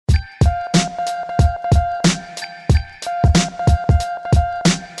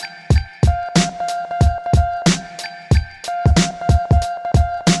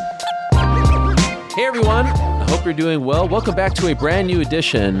you're doing well. Welcome back to a brand new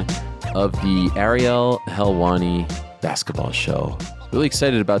edition of the Ariel Helwani Basketball Show. Really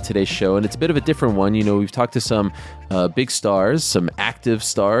excited about today's show, and it's a bit of a different one. You know, we've talked to some big stars, some active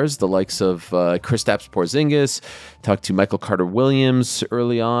stars, the likes of Kristaps Porzingis, talked to Michael Carter-Williams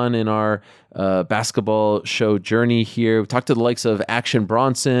early on in our basketball show journey here. We talked to the likes of Action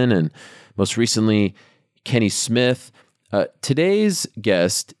Bronson and most recently Kenny Smith. Today's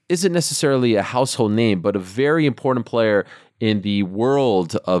guest isn't necessarily a household name, but a very important player in the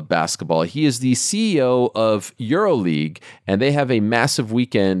world of basketball. He is the CEO of Euroleague, and they have a massive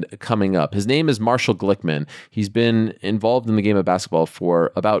weekend coming up. His name is Marshall Glickman. He's been involved in the game of basketball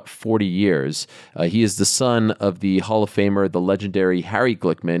for about 40 years. He is the son of the Hall of Famer, the legendary Harry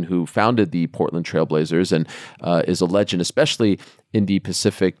Glickman, who founded the Portland Trail Blazers and is a legend, especially in the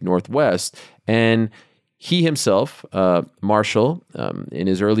Pacific Northwest. And he himself, Marshall, in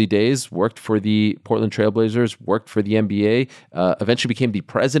his early days, worked for the Portland Trail Blazers, worked for the NBA, eventually became the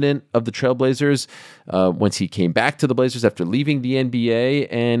president of the Trail Blazers once he came back to the Blazers after leaving the NBA,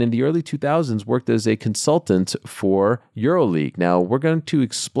 and in the early 2000s worked as a consultant for Euroleague. Now, we're going to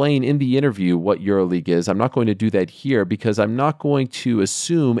explain in the interview what Euroleague is. I'm not going to do that here because I'm not going to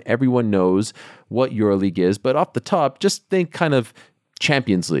assume everyone knows what Euroleague is, but off the top, just think kind of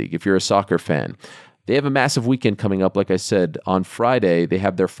Champions League if you're a soccer fan. They have a massive weekend coming up. Like I said, on Friday, they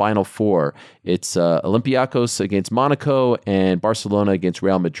have their Final Four. It's Olympiacos against Monaco and Barcelona against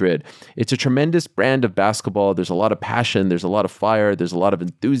Real Madrid. It's a tremendous brand of basketball. There's a lot of passion. There's a lot of fire. There's a lot of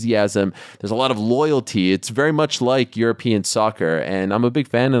enthusiasm. There's a lot of loyalty. It's very much like European soccer, and I'm a big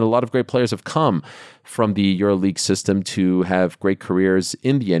fan, and a lot of great players have come from the EuroLeague system to have great careers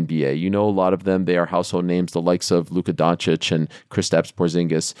in the NBA. You know, a lot of them, they are household names, the likes of Luka Doncic and Kristaps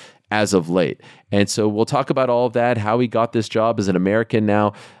Porzingis as of late. And so we'll talk about all of that, how he got this job as an American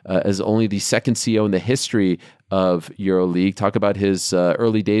now, as only the second CEO in the history of EuroLeague. Talk about his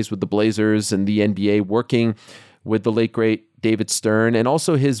early days with the Blazers and the NBA, working with the late, great David Stern, and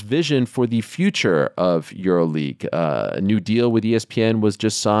also his vision for the future of EuroLeague. A new deal with ESPN was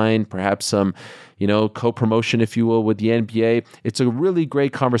just signed, perhaps some, co-promotion, if you will, with the NBA. It's a really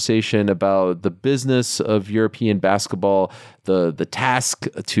great conversation about the business of European basketball, the task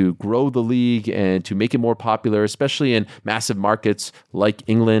to grow the league and to make it more popular, especially in massive markets like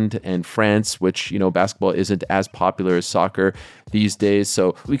England and France, which, basketball isn't as popular as soccer these days.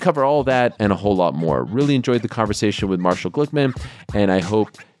 So we cover all that and a whole lot more. Really enjoyed the conversation with Marshall Glickman, and I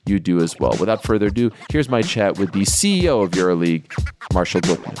hope you do as well. Without further ado, here's my chat with the CEO of EuroLeague, Marshall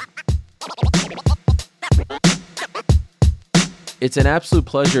Glickman. It's an absolute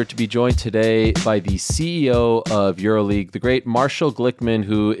pleasure to be joined today by the CEO of EuroLeague, the great Marshall Glickman,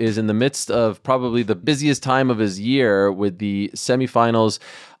 who is in the midst of probably the busiest time of his year with the semifinals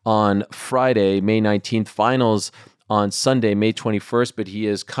on Friday, May 19th, finals on Sunday, May 21st, but he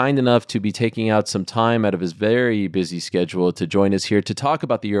is kind enough to be taking out some time out of his very busy schedule to join us here to talk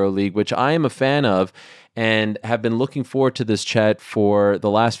about the EuroLeague, which I am a fan of and have been looking forward to this chat for the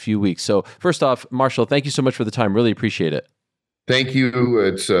last few weeks. So first off, Marshall, thank you so much for the time. Really appreciate it. Thank you.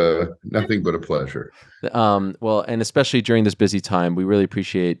 It's nothing but a pleasure. Well, and especially during this busy time, we really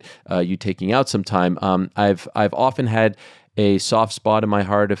appreciate you taking out some time. I've often had a soft spot in my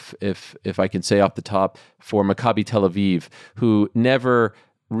heart, if I can say off the top, for Maccabi Tel Aviv, who never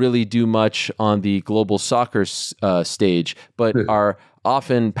really do much on the global soccer stage, but are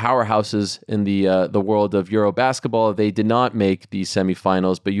often powerhouses in the world of Euro basketball. They did not make the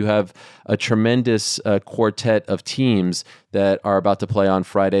semifinals, but you have a tremendous quartet of teams that are about to play on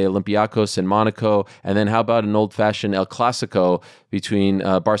Friday, Olympiacos and Monaco, and then how about an old-fashioned El Clasico between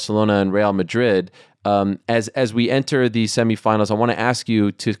Barcelona and Real Madrid? As we enter the semifinals, I want to ask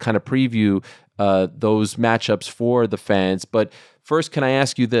you to kind of preview those matchups for the fans. But first, can I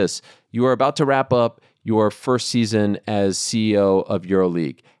ask you this? You are about to wrap up your first season as CEO of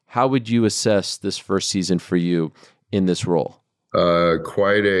EuroLeague. How would you assess this first season for you in this role?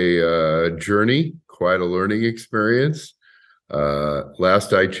 Quite a journey, quite a learning experience.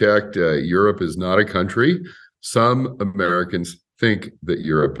 Last I checked, Europe is not a country. Some Americans think that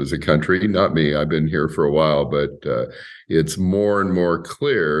Europe is a country, not me. I've been here for a while, but it's more and more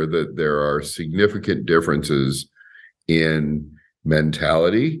clear that there are significant differences in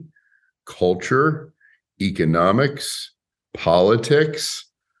mentality, culture, economics, politics,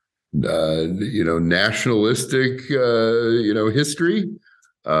 nationalistic, history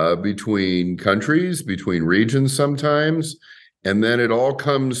between countries, between regions sometimes. And then it all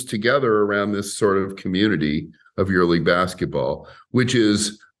comes together around this sort of community of EuroLeague basketball, which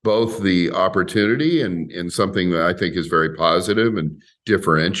is both the opportunity and something that I think is very positive and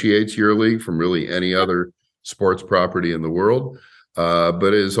differentiates EuroLeague from really any other sports property in the world.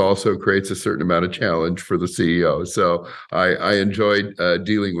 But it also creates a certain amount of challenge for the CEO. So I enjoyed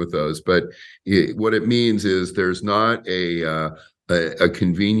dealing with those. But what it means is there's not a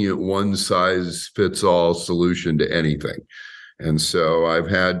convenient one-size-fits-all solution to anything. And so I've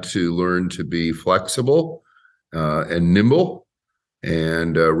had to learn to be flexible and nimble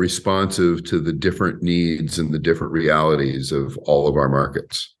and responsive to the different needs and the different realities of all of our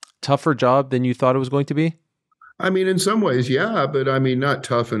markets. Tougher job than you thought it was going to be? I mean, in some ways, yeah, but I mean, not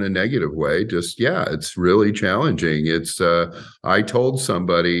tough in a negative way. Just, yeah, it's really challenging. I told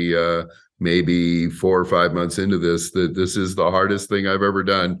somebody maybe 4 or 5 months into this that this is the hardest thing I've ever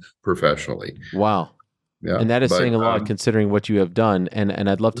done professionally. Wow. Yeah, and that is saying a lot considering what you have done. And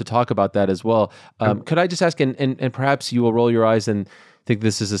I'd love to talk about that as well. Could I just ask, and perhaps you will roll your eyes and think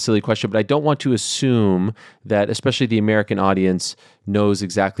this is a silly question, but I don't want to assume that especially the American audience knows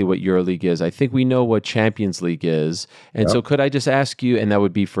exactly what EuroLeague is. I think we know what Champions League is. And so could I just ask you, and that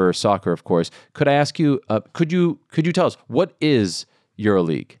would be for soccer, of course, could I ask you, could you tell us, what is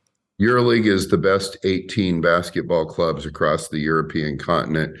EuroLeague? EuroLeague is the best 18 basketball clubs across the European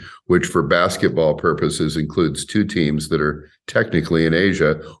continent, which for basketball purposes includes 2 teams that are technically in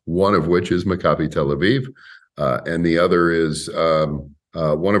Asia, one of which is Maccabi Tel Aviv, and the other is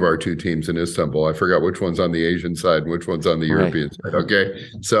one of our 2 teams in Istanbul. I forgot which one's on the Asian side and which one's on the European side. Okay,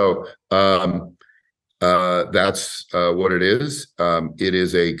 so that's what it is. It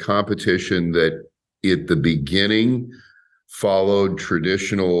is a competition that at the beginning followed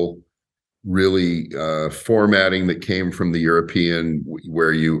traditional really formatting that came from the European,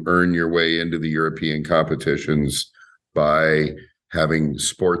 where you earn your way into the European competitions by having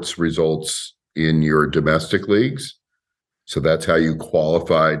sports results in your domestic leagues. So that's how you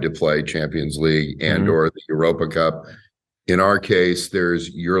qualified to play Champions League and or the Europa Cup. In our case,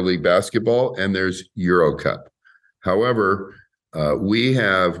 there's EuroLeague basketball and there's Euro Cup. However, we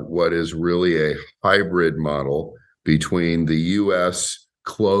have what is really a hybrid model between the U.S.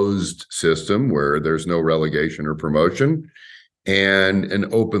 closed system where there's no relegation or promotion and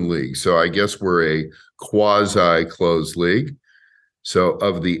an open league. So I guess we're a quasi-closed league. So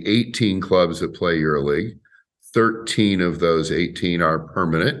of the 18 clubs that play EuroLeague, 13 of those 18 are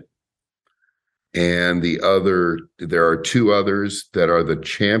permanent. And there are 2 others that are the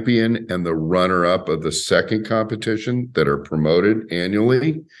champion and the runner-up of the second competition that are promoted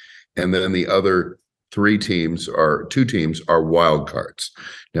annually. And then the other 2 teams are wild cards.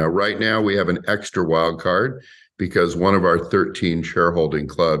 Now, right now we have an extra wild card because one of our 13 shareholding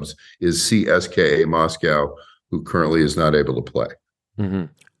clubs is CSKA Moscow, who currently is not able to play. Mm-hmm.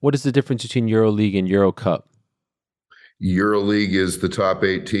 What is the difference between EuroLeague and Euro Cup? EuroLeague is the top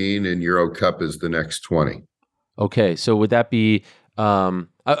 18 and Euro Cup is the next 20. Okay, so would that be,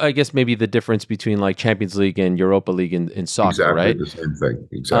 I guess maybe the difference between like Champions League and Europa League in soccer, exactly, right? The same thing,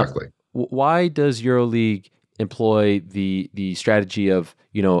 exactly. Why does EuroLeague employ the strategy of,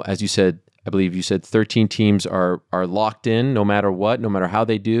 as you said, I believe you said 13 teams are locked in no matter what, no matter how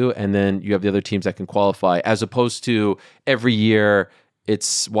they do, and then you have the other teams that can qualify, as opposed to every year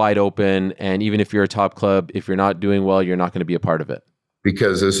it's wide open, and even if you're a top club, if you're not doing well, you're not going to be a part of it?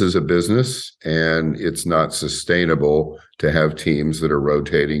 Because this is a business and it's not sustainable to have teams that are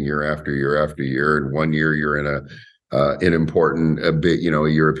rotating year after year after year. And one year you're in an important, a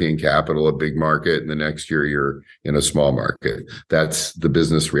European capital, a big market, and the next year you're in a small market. That's the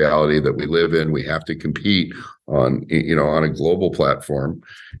business reality that we live in. We have to compete on a global platform.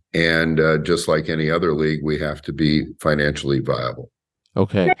 And just like any other league, we have to be financially viable.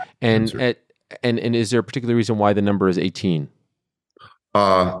 Okay. And is there a particular reason why the number is 18?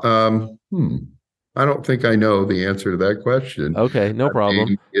 I don't think I know the answer to that question. Okay, no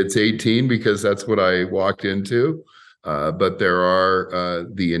problem. It's 18 because that's what I walked into. But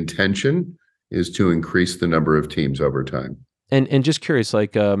the intention is to increase the number of teams over time. And just curious,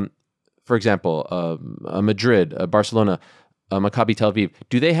 like, for example, Madrid, Barcelona, Maccabi Tel Aviv,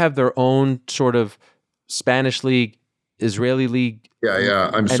 do they have their own sort of Spanish league, Israeli league?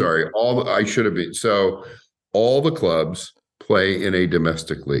 Yeah. I'm sorry. I should have been. So all the clubs play in a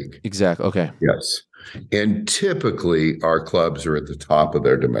domestic league. Exactly. Okay. Yes. And typically our clubs are at the top of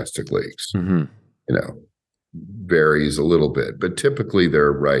their domestic leagues. Mm-hmm. Varies a little bit, but typically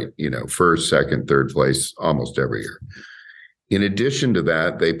they're right, first, second, third place almost every year. In addition to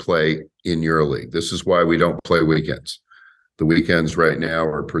that, they play in EuroLeague. This is why we don't play weekends. The weekends right now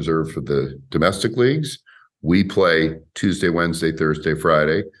are preserved for the domestic leagues. We play Tuesday, Wednesday, Thursday,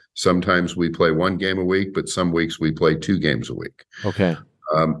 Friday. Sometimes we play 1 game a week, but some weeks we play 2 games a week. Okay.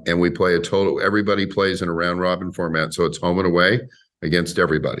 And we play everybody plays in a round robin format. So it's home and away against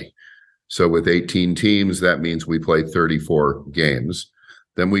everybody. So with 18 teams, that means we play 34 games.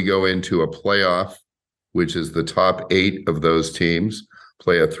 Then we go into a playoff, which is the top 8 of those teams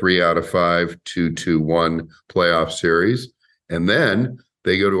play a 3 out of 5, 2-2-1 playoff series. And then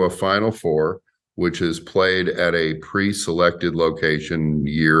they go to a Final Four, which is played at a pre-selected location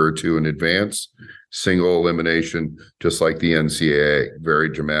year or two in advance, single elimination, just like the NCAA, very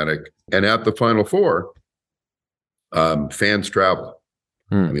dramatic. And at the Final Four, fans travel.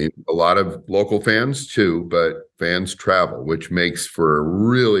 I mean, a lot of local fans too, but fans travel, which makes for a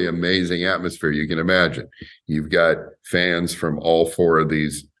really amazing atmosphere. You can imagine. You've got fans from all 4 of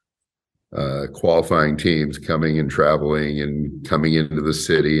these qualifying teams coming and traveling and coming into the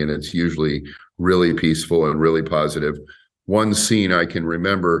city, and it's usually really peaceful and really positive. One scene I can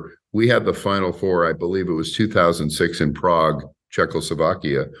remember, we had the Final Four, I believe it was 2006 in Prague,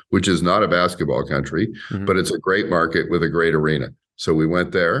 Czechoslovakia, which is not a basketball country, but it's a great market with a great arena. So we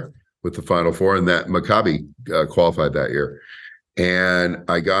went there with the Final Four, and that Maccabi qualified that year. And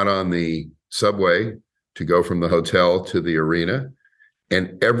I got on the subway to go from the hotel to the arena,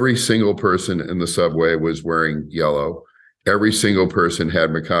 and every single person in the subway was wearing yellow. Every single person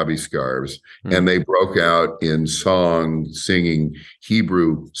had Maccabi scarves, and they broke out in song, singing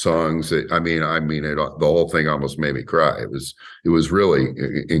Hebrew songs. The whole thing almost made me cry. It was really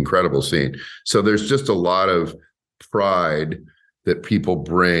an incredible scene. So there's just a lot of pride that people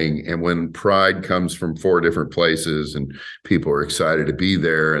bring. And when pride comes from 4 different places and people are excited to be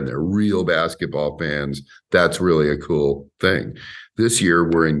there and they're real basketball fans, that's really a cool thing. This year,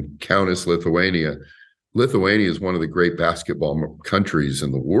 we're in Kaunas, Lithuania. Lithuania is one of the great basketball countries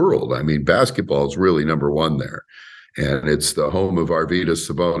in the world. I mean, basketball is really number 1 there. And it's the home of Arvydas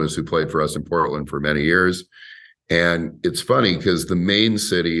Sabonis, who played for us in Portland for many years. And it's funny because the main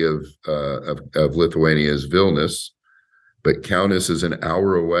city of Lithuania is Vilnius, but Kaunas is an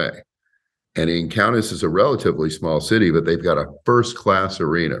hour away. And in Kaunas is a relatively small city, but they've got a first-class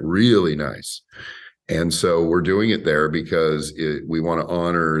arena, really nice. And so we're doing it there because we want to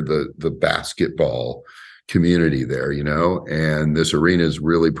honor the basketball community there, and this arena is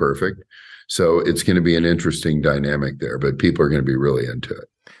really perfect. So it's going to be an interesting dynamic there, but people are going to be really into it.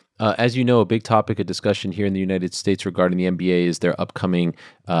 As you know, a big topic of discussion here in the United States regarding the NBA is their upcoming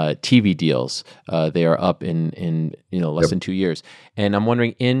TV deals. They are up in less than 2 years. And I'm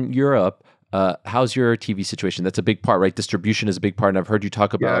wondering, in Europe, how's your TV situation? That's a big part, right? Distribution is a big part, and I've heard you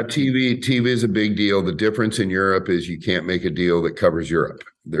talk about. Yeah, TV is a big deal. The difference in Europe is you can't make a deal that covers Europe.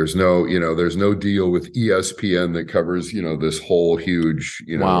 There's no deal with ESPN that covers, this whole huge,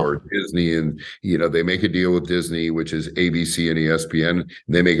 Wow. or Disney, and they make a deal with Disney, which is ABC and ESPN. And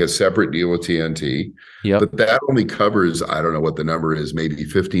they make a separate deal with TNT. Yep. But that only covers, I don't know what the number is, maybe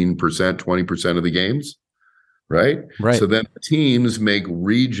 15%, 20% of the games. Right. So then teams make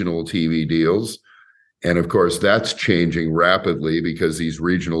regional TV deals. And of course, that's changing rapidly because these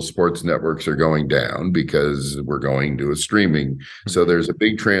regional sports networks are going down because we're going to a streaming. So there's a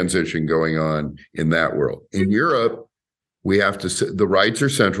big transition going on in that world. In Europe, the rights are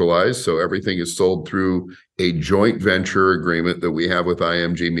centralized. So everything is sold through a joint venture agreement that we have with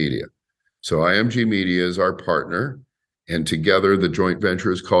IMG Media. So IMG Media is our partner. And together, the joint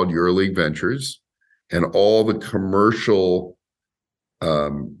venture is called EuroLeague Ventures. And all the commercial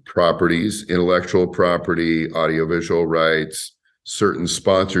properties, intellectual property, audiovisual rights, certain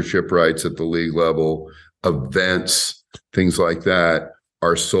sponsorship rights at the league level, events, things like that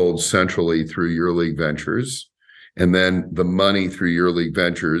are sold centrally through EuroLeague Ventures. And then the money through EuroLeague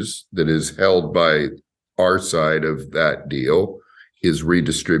Ventures that is held by our side of that deal is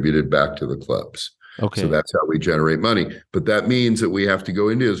redistributed back to the clubs. Okay. So that's how we generate money. But that means that we have to go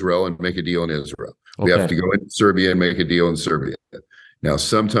into Israel and make a deal in Israel. We have to go into Serbia and make a deal in Serbia. Now,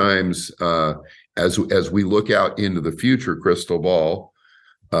 sometimes as we look out into the future, crystal ball,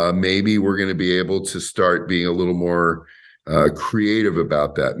 maybe we're going to be able to start being a little more creative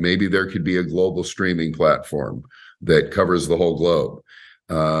about that. Maybe there could be a global streaming platform that covers the whole globe.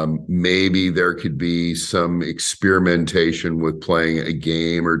 Maybe there could be some experimentation with playing a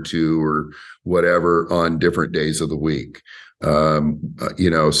game or two or whatever on different days of the week.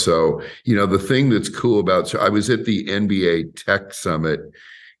 The thing that's cool about, I was at the NBA Tech Summit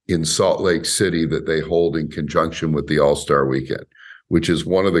in Salt Lake City that they hold in conjunction with the All-Star Weekend, which is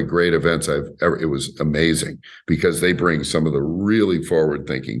one of the great events it was amazing because they bring some of the really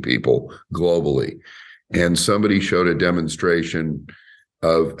forward-thinking people globally. And somebody showed a demonstration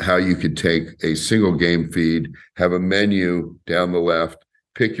of how you could take a single game feed, have a menu down the left,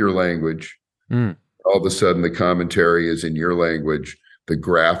 pick your language. All of a sudden, the commentary is in your language. The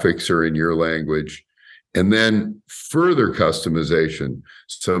graphics are in your language. And then further customization.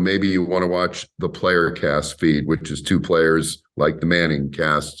 So maybe you want to watch the player cast feed, which is 2 players like the Manning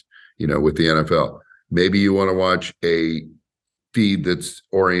cast, with the NFL. Maybe you want to watch a feed that's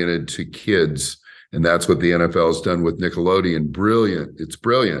oriented to kids. And that's what the NFL has done with Nickelodeon. Brilliant. It's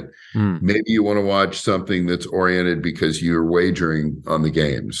brilliant. Maybe you want to watch something that's oriented because you're wagering on the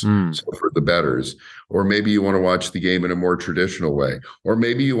games. So for the bettors. Or maybe you want to watch the game in a more traditional way. Or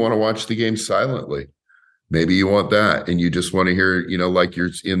maybe you want to watch the game silently. Maybe you want that. And you just want to hear, like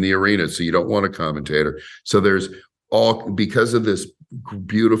you're in the arena. So you don't want a commentator. So there's because of this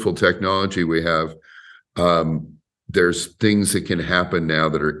beautiful technology we have, there's things that can happen now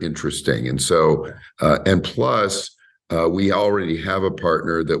that are interesting. And so, and plus, we already have a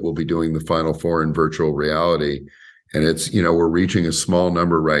partner that will be doing the Final Four in virtual reality. And it's, we're reaching a small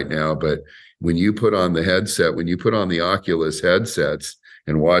number right now, but when you put on the headset, when you put on the Oculus headsets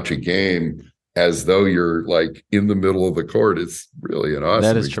and watch a game as though you're like in the middle of the court, it's really an awesome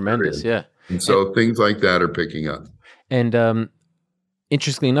That is experience. tremendous, yeah. And so things like that are picking up. And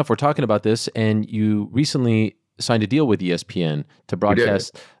interestingly enough, we're talking about this, and you recently signed a deal with ESPN to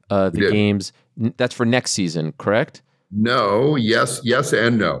broadcast the games. That's for next season, correct? No, yes,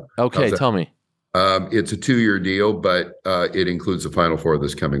 and no. Okay, tell me. It's a 2-year deal, but it includes the Final Four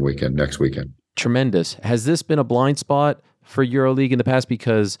this coming weekend, next weekend. Tremendous. Has this been a blind spot for EuroLeague in the past?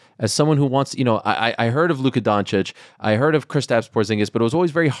 Because as someone who wants, I heard of Luka Doncic, I heard of Kristaps Porzingis, but it was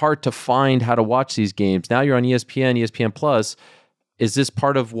always very hard to find how to watch these games. Now you're on ESPN, ESPN Plus. Is this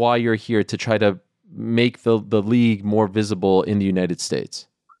part of why you're here, to try to make the league more visible in the United States?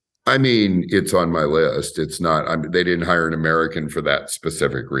 I mean, it's on my list. It's not. They didn't hire an American for that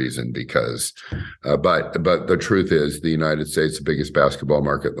specific reason, because, but the truth is, the United States is the biggest basketball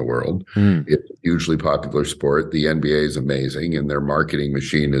market in the world. It's a hugely popular sport. The NBA is amazing, and their marketing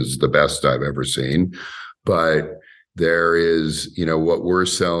machine is the best I've ever seen. But there is, what we're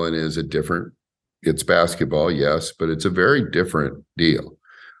selling is a different. It's basketball, yes, but it's a very different deal.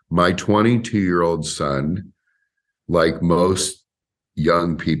 My 22-year-old son, like most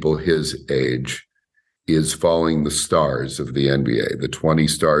young people his age, is following the stars of the NBA, the 20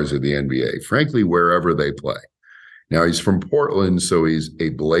 stars of the NBA, frankly, wherever they play. Now, he's from Portland, so he's a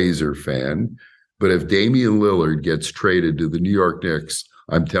Blazer fan. But if Damian Lillard gets traded to the New York Knicks,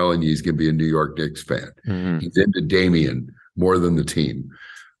 I'm telling you, he's going to be a New York Knicks fan. He's into Damian more than the team.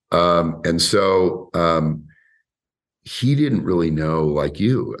 And so he didn't really know, like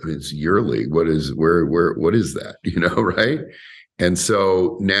you. I mean, it's EuroLeague. What is that? Right? And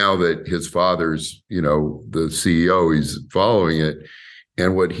so now that his father's, the CEO, he's following it.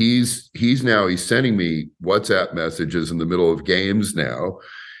 And what he's sending me WhatsApp messages in the middle of games now,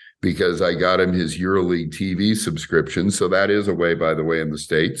 because I got him his EuroLeague TV subscription. So that is a way, by the way, in the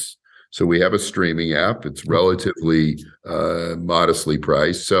States. So we have a streaming app. It's relatively modestly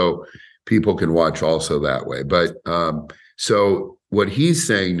priced, so people can watch also that way. But so what he's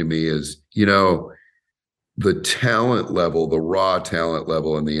saying to me is, the talent level, the raw talent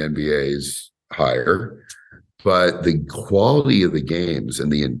level in the NBA is higher, but the quality of the games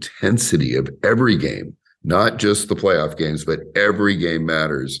and the intensity of every game, not just the playoff games, but every game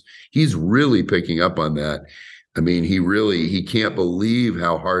matters. He's really picking up on that. I mean, he can't believe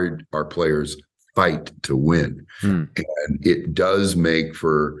how hard our players fight to win. And it does make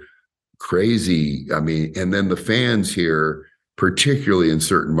for crazy. I mean, and then the fans here, particularly in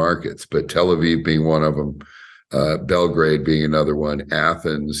certain markets, but Tel Aviv being one of them, Belgrade being another one,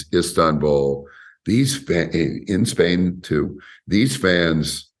 Athens, Istanbul, in Spain too, these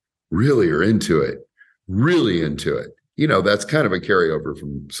fans really are into it, really into it. That's kind of a carryover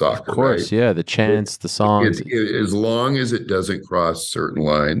from soccer. Of course, right? Yeah, the chants, the songs. As long as it doesn't cross certain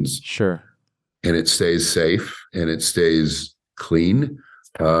lines. Sure. And it stays safe and it stays clean.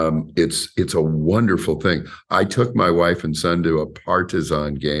 It's a wonderful thing. I took my wife and son to a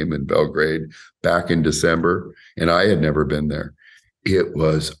Partizan game in Belgrade back in December, and I had never been there. It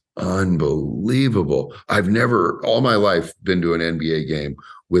was unbelievable. I've never, all my life, been to an NBA game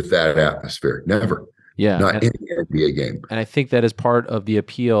with that atmosphere. Never. Yeah. Not any NBA game. And I think that is part of the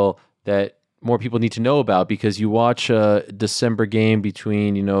appeal that more people need to know about, because you watch a December game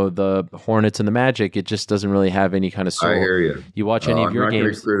between, the Hornets and the Magic, it just doesn't really have any kind of soul. I hear you. You watch any of your games. I'm not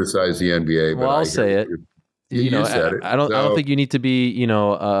going to criticize the NBA, but I'll say it. You said it. I don't think you need to be,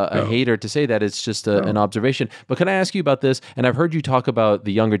 a hater to say that. It's just an observation. But can I ask you about this? And I've heard you talk about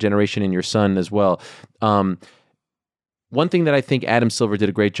the younger generation and your son as well. One thing that I think Adam Silver did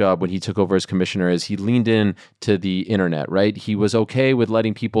a great job when he took over as commissioner is he leaned in to the internet, right? He was okay with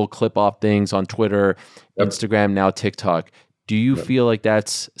letting people clip off things on Twitter, Instagram, now TikTok. Do you feel like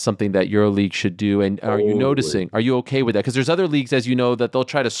that's something that EuroLeague should do? And are you noticing, are you okay with that? Because there's other leagues, as you know, that they'll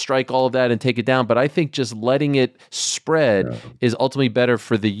try to strike all of that and take it down. But I think just letting it spread is ultimately better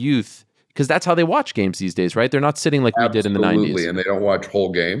for the youth, because that's how they watch games these days, right? They're not sitting like we did in the 90s. Absolutely, and they don't watch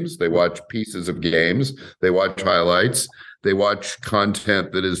whole games. They watch pieces of games. They watch highlights. They watch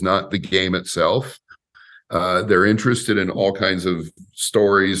content that is not the game itself. They're interested in all kinds of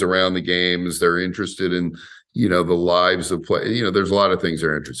stories around the games. They're interested in, the lives of play. There's a lot of things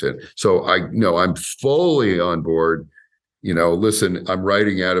they're interested in. So I'm fully on board. Listen, I'm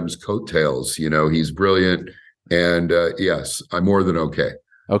riding Adam's coattails. He's brilliant. And yes, I'm more than okay.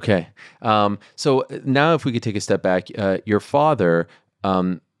 Okay. So now if we could take a step back, your father,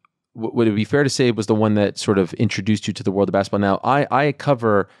 would it be fair to say was the one that sort of introduced you to the world of basketball? Now, I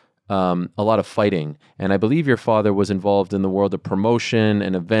cover a lot of fighting, and I believe your father was involved in the world of promotion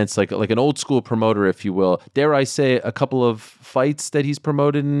and events, like an old school promoter, if you will. Dare I say a couple of fights that he's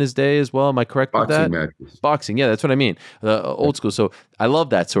promoted in his day as well? Am I correct with that? Matches. Boxing, yeah, that's what I mean. Old school. So I love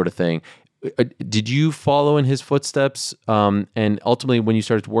that sort of thing. Did you follow in his footsteps? And ultimately, when you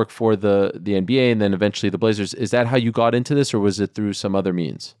started to work for the NBA and then eventually the Blazers, is that how you got into this, or was it through some other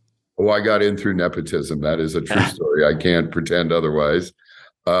means? Oh, I got in through nepotism. That is a true story. I can't pretend otherwise.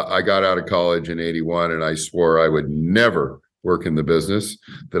 I got out of college in 81 and I swore I would never work in the business,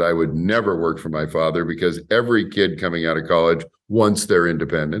 that I would never work for my father, because every kid coming out of college wants their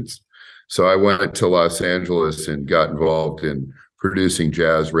independence. So I went to Los Angeles and got involved in producing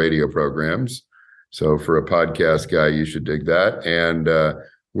jazz radio programs. So for a podcast guy, you should dig that. And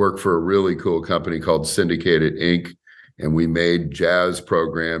worked for a really cool company called Syndicated Inc. And we made jazz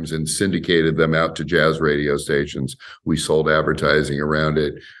programs and syndicated them out to jazz radio stations. We sold advertising around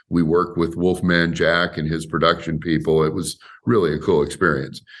it. We worked with Wolfman Jack and his production people. It was really a cool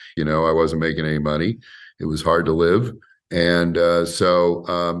experience. I wasn't making any money. It was hard to live. And so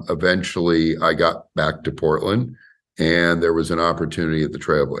eventually I got back to Portland, and there was an opportunity at the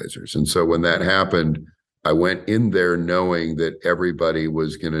Trailblazers. And so when that happened, I went in there knowing that everybody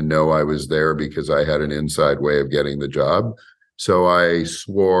was going to know I was there because I had an inside way of getting the job. So I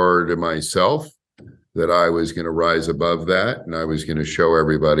swore to myself that I was going to rise above that, and I was going to show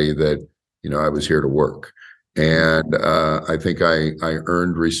everybody that, I was here to work. And I think I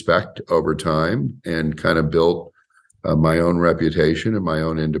earned respect over time and kind of built my own reputation and my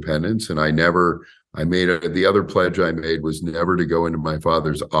own independence. And the other pledge I made was never to go into my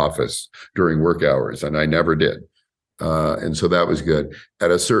father's office during work hours, and I never did. And so that was good. At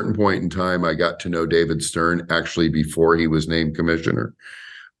a certain point in time, I got to know David Stern actually before he was named commissioner.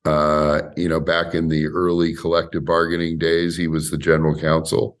 Back in the early collective bargaining days, he was the general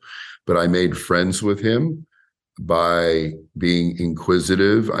counsel, but I made friends with him by being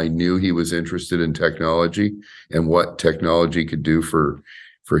inquisitive. I knew he was interested in technology and what technology could do for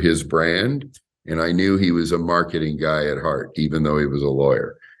his brand. And I knew he was a marketing guy at heart, even though he was a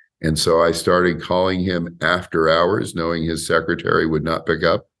lawyer. And so I started calling him after hours, knowing his secretary would not pick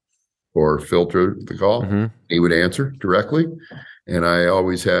up or filter the call. Mm-hmm. He would answer directly. And I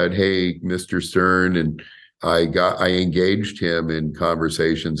always had, hey, Mr. Stern. And I engaged him in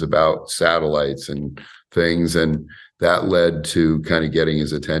conversations about satellites and things. And that led to kind of getting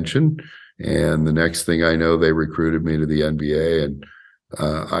his attention. And the next thing I know, they recruited me to the NBA. And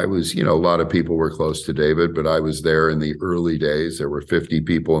I was, a lot of people were close to David, but I was there in the early days. There were 50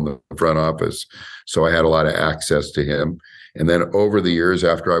 people in the front office. So I had a lot of access to him. And then over the years,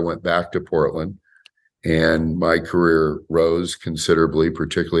 after I went back to Portland, and my career rose considerably,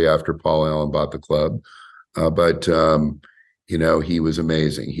 particularly after Paul Allen bought the club. But he was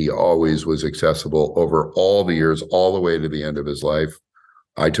amazing. He always was accessible over all the years, all the way to the end of his life.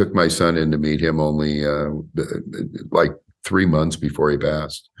 I took my son in to meet him only like 3 months before he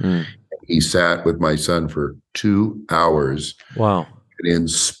passed. He sat with my son for 2 hours. Wow. It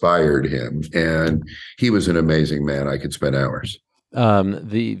inspired him. And he was an amazing man. I could spend hours.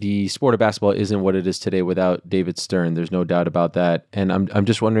 The sport of basketball isn't what it is today without David Stern. There's no doubt about that. And I'm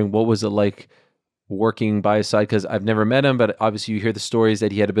just wondering, what was it like working by his side? Because I've never met him, but obviously you hear the stories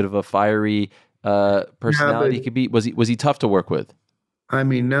that he had a bit of a fiery personality. Was he tough to work with?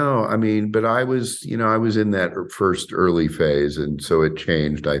 No, but I was in that first early phase, and so it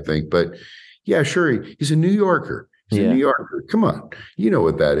changed, I think. But yeah, sure, he's a New Yorker. He's a New Yorker. Come on, you know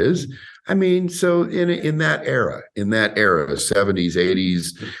what that is. So in that era, 70s, 80s,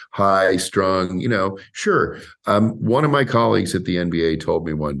 high strung, sure. One of my colleagues at the NBA told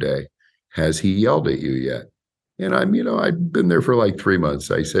me one day, "Has he yelled at you yet?" And I'd been there for like 3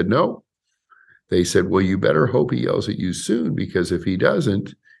 months. I said, "No." They said, "Well, you better hope he yells at you soon, because if he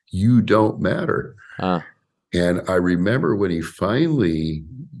doesn't, you don't matter." And I remember when he finally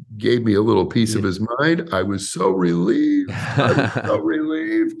gave me a little piece of his mind, I was so relieved. I was so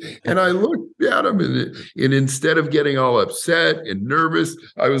relieved. And I looked at him, and instead of getting all upset and nervous,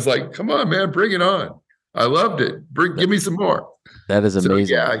 I was like, come on, man, bring it on. I loved it. Give me some more. That is amazing.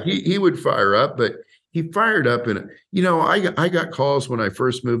 So, yeah, he would fire up, but he fired up. And, I got calls when I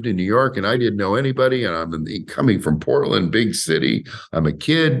first moved to New York, and I didn't know anybody. And I'm coming from Portland, big city. I'm a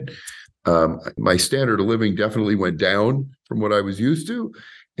kid. My standard of living definitely went down from what I was used to.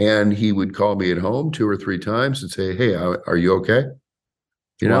 And he would call me at home 2 or 3 times and say, hey, are you okay?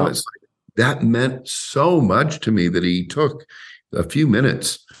 Wow. It's like, that meant so much to me that he took a few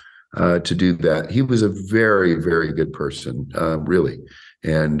minutes to do that. He was a very, very good person, really.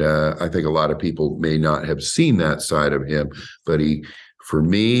 And I think a lot of people may not have seen that side of him, but for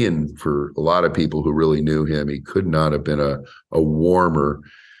me and for a lot of people who really knew him, he could not have been a warmer.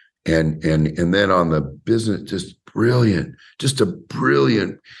 And then on the business, just a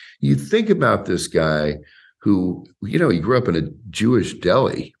brilliant. You think about this guy who, he grew up in a Jewish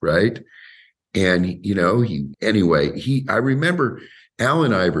deli, right? And, I remember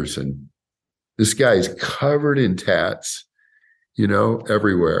Allen Iverson. This guy's covered in tats,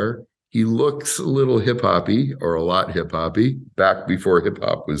 everywhere. He looks a little hip-hoppy, or a lot hip-hoppy, back before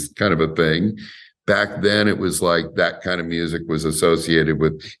hip-hop was kind of a thing. Back then, it was like that kind of music was associated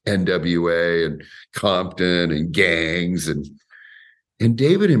with NWA and Compton and gangs. And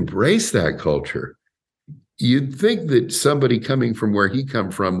David embraced that culture. You'd think that somebody coming from where he come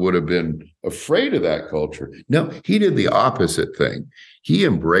from would have been afraid of that culture. No, he did the opposite thing. He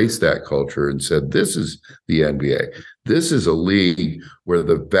embraced that culture and said, this is the NBA. This is a league where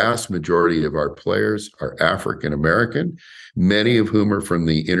the vast majority of our players are African American, many of whom are from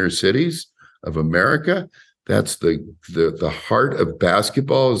the inner cities of America. That's the heart of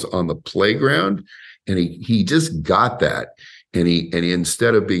basketball, is on the playground. And he just got that. And he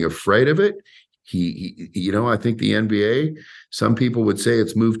instead of being afraid of it, I think the NBA, some people would say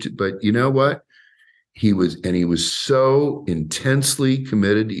it's moved to, but you know what? He was so intensely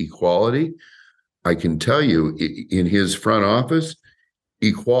committed to equality. I can tell you, in his front office,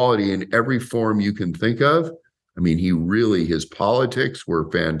 equality in every form you can think of. I mean, his politics were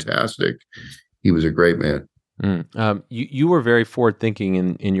fantastic. He was a great man. You were very forward thinking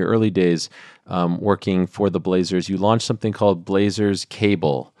in your early days, working for the Blazers. You launched something called Blazers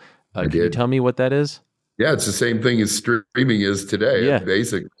Cable. Can you tell me what that is? Yeah, it's the same thing as streaming is today. Yeah.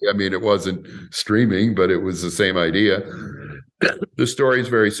 Basically, I mean, it wasn't streaming, but it was the same idea. The story is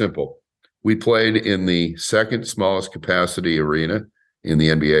very simple. We played in the second smallest capacity arena in the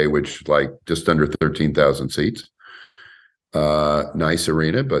NBA, which like just under 13,000 seats. Nice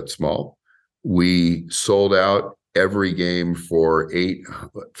arena, but small. We sold out every game for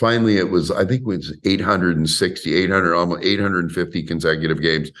finally it was 860, almost 850 consecutive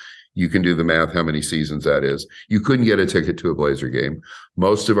games. You can do the math, how many seasons that is. You couldn't get a ticket to a Blazer game.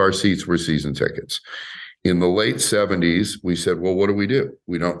 Most of our seats were season tickets. In the late 70s, we said, well, what do?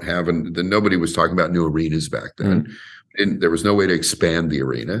 We don't have, nobody was talking about new arenas back then. There was no way to expand the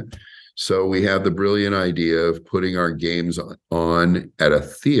arena. So we had the brilliant idea of putting our games on at a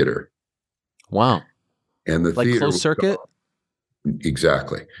theater. Wow. And the theater closed circuit?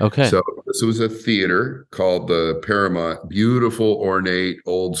 Exactly. Okay. So this was a theater called the Paramount, beautiful, ornate,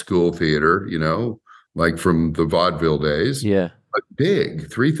 old school theater, like from the vaudeville days. Yeah. But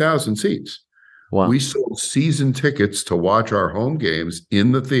big, 3,000 seats. Wow. We sold season tickets to watch our home games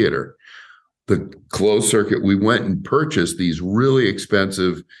in the theater. The closed circuit, we went and purchased these really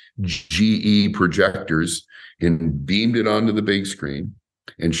expensive GE projectors and beamed it onto the big screen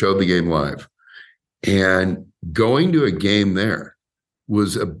and showed the game live. And going to a game there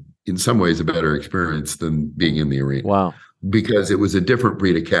was in some ways a better experience than being in the arena. Wow. Because it was a different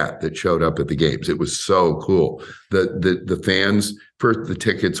breed of cat that showed up at the games. It was so cool. The fans, first the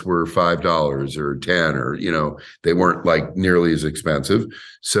tickets were $5 or $10, or they weren't like nearly as expensive.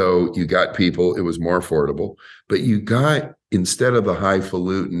 So you got people, it was more affordable, but you got, instead of the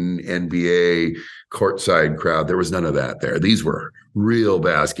highfalutin NBA courtside crowd, there was none of that there. These were real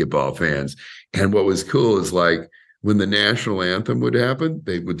basketball fans. And what was cool is like when the national anthem would happen,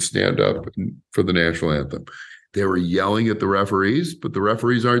 they would stand up for the national anthem. They were yelling at the referees, but the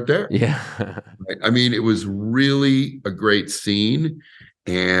referees aren't there. Yeah. I mean, it was really a great scene,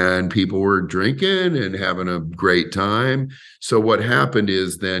 and people were drinking and having a great time. So what happened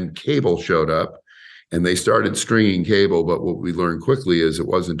is then cable showed up, and they started stringing cable. But what we learned quickly is it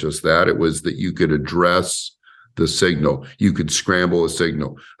wasn't just that. It was that you could address the signal. You could scramble a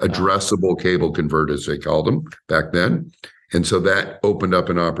signal, addressable cable converters, they called them back then. And so that opened up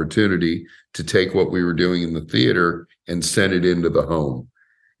an opportunity to take what we were doing in the theater and send it into the home.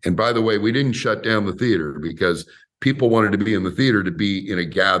 And by the way, we didn't shut down the theater because people wanted to be in the theater to be in a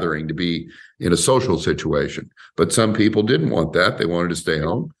gathering, to be in a social situation. But some people didn't want that. They wanted to stay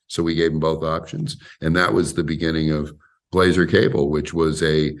home. So we gave them both options. And that was the beginning of Blazer Cable, which was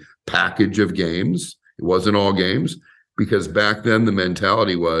a package of games. It wasn't all games, because back then the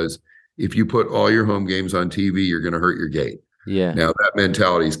mentality was, if you put all your home games on TV, you're going to hurt your gate. Yeah. Now that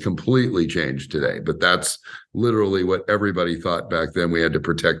mentality is completely changed today, but that's literally what everybody thought back then. We had to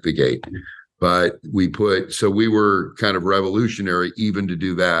protect the gate. But we were kind of revolutionary even to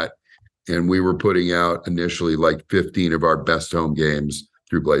do that. And we were putting out initially like 15 of our best home games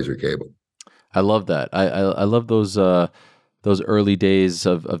through Blazer Cable. I love that. I love those early days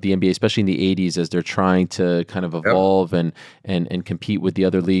of the NBA, especially in the 80s, as they're trying to kind of evolve and compete with the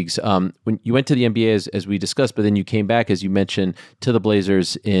other leagues. When you went to the NBA, as we discussed, but then you came back, as you mentioned, to the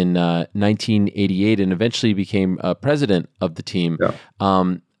Blazers in 1988 and eventually became president of the team.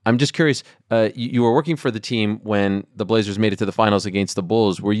 Yeah. I'm just curious, you were working for the team when the Blazers made it to the finals against the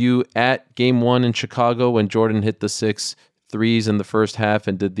Bulls. Were you at Game 1 in Chicago when Jordan hit the 6 threes in the first half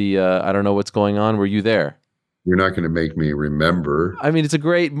and did the I don't know what's going on? Were you there? You're not going to make me remember. I mean, it's a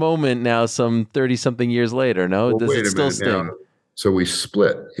great moment now, some 30-something years later, no? Well, Does it still sting? Now, so we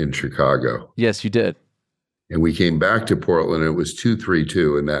split in Chicago. Yes, you did. And we came back to Portland. And it was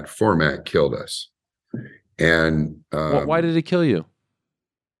 2-3-2, and that format killed us. And why did it kill you?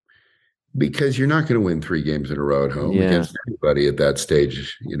 Because you're not going to win 3 games in a row at home against anybody at that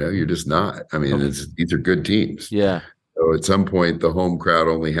stage. You're just not. I mean, these are good teams. Yeah. So at some point, the home crowd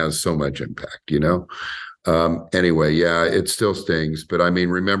only has so much impact, Anyway, yeah, it still stings. But I mean,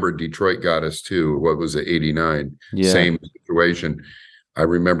 remember, Detroit got us too. What was it, 89? Yeah. Same situation. I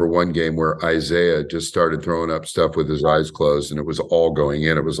remember one game where Isaiah just started throwing up stuff with his eyes closed, and it was all going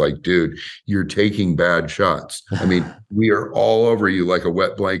in. It was like, dude, you're taking bad shots. I mean, we are all over you like a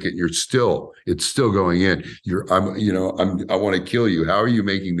wet blanket. It's still going in. I want to kill you. How are you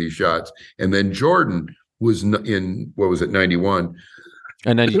making these shots? And then Jordan was in, what was it, 91?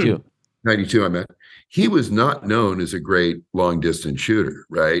 92. 92, I meant. He was not known as a great long distance shooter,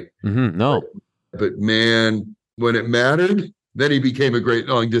 right? Mm-hmm, no. But man, when it mattered, then he became a great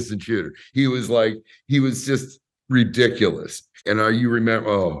long distance shooter. He was just ridiculous. And you remember,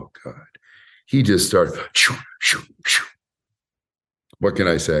 oh God, he just started, shoo, shoo, shoo. What can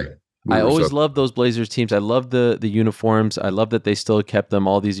I say? I always loved those Blazers teams. I love the uniforms. I love that they still kept them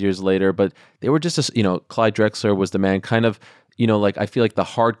all these years later, but they were just, Clyde Drexler was the man, kind of, I feel like the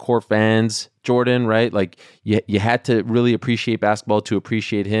hardcore fans, Jordan, right? Like you had to really appreciate basketball to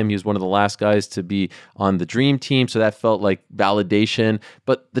appreciate him. He was one of the last guys to be on the Dream Team, so that felt like validation.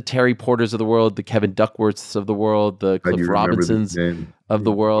 But the Terry Porters of the world, the Kevin Duckworths of the world, the Cliff Robinsons of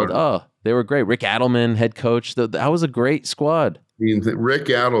the world, oh, they were great. Rick Adelman, head coach. That was a great squad. Rick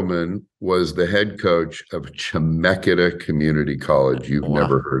Adelman was the head coach of Chemeketa Community College. You've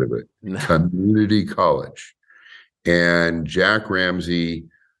never heard of it. Community College. And Jack Ramsey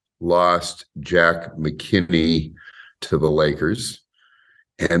lost Jack McKinney to the Lakers.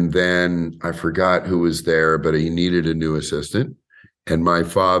 And then I forgot who was there, but he needed a new assistant. And my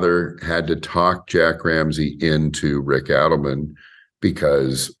father had to talk Jack Ramsey into Rick Adelman,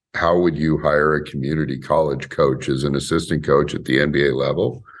 because how would you hire a community college coach as an assistant coach at the NBA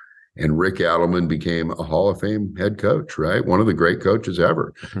level? And Rick Adelman became a Hall of Fame head coach, right? One of the great coaches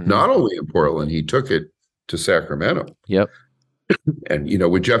ever. Mm-hmm. Not only in Portland, he took it to Sacramento. Yep. And,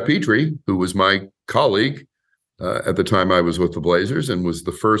 with Jeff Petrie, who was my colleague at the time I was with the Blazers, and was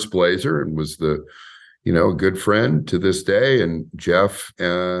the first Blazer, and was a good friend to this day. And Jeff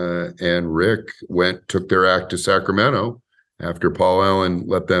and Rick took their act to Sacramento after Paul Allen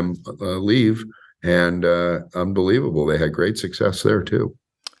let them leave. And unbelievable. They had great success there too.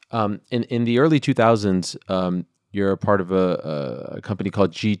 In the early 2000s, you're a part of a company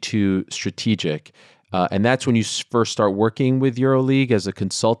called G2 Strategic. And that's when you first start working with EuroLeague as a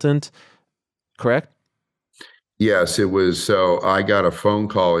consultant, correct? Yes, it was. So I got a phone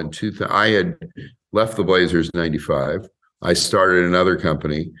call in 2000. I had left the Blazers in 95. I started another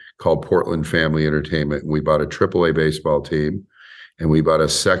company called Portland Family Entertainment. And we bought a AAA baseball team, and we bought a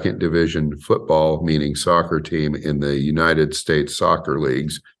second division football, meaning soccer team, in the United States soccer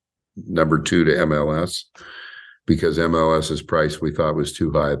leagues, number 2 to MLS. Because MLS's price we thought was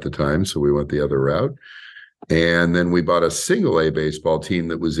too high at the time, so we went the other route. And then we bought a single A baseball team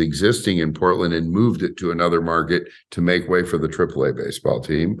that was existing in Portland and moved it to another market to make way for the AAA baseball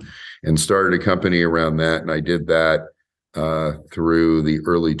team, and started a company around that. And I did that through the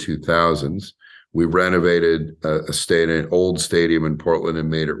early 2000s. We renovated an old stadium in Portland and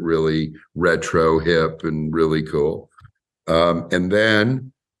made it really retro, hip, and really cool. And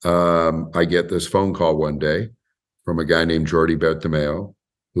then I get this phone call one day from a guy named Jordi Bertomeu,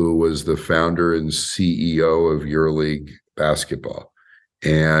 who was the founder and CEO of Euroleague basketball.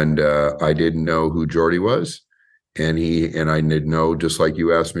 And I didn't know who Jordi was. And I didn't know, just like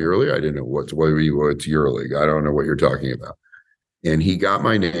you asked me earlier, I didn't know what's Euroleague. I don't know what you're talking about. And he got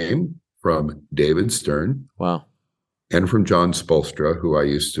my name from David Stern. Wow. And from John Spolstra, who I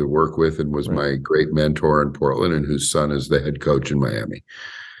used to work with and was my great mentor in Portland, and whose son is the head coach in Miami.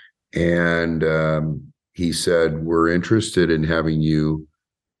 And he said, we're interested in having you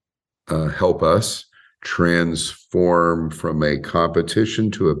help us transform from a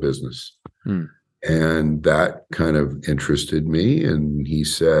competition to a business. And that kind of interested me. And he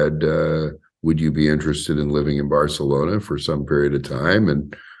said, would you be interested in living in Barcelona for some period of time?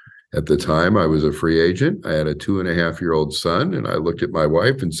 And at the time, I was a free agent. I had a 2.5-year-old son, and I looked at my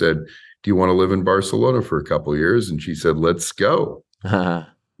wife and said, do you want to live in Barcelona for a couple of years? And she said, let's go. I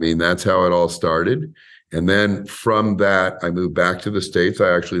mean, that's how it all started. And then from that, I moved back to the States.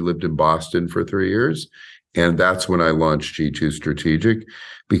 I actually lived in Boston for 3 years. And that's when I launched G2 Strategic,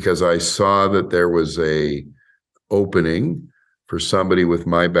 because I saw that there was a opening for somebody with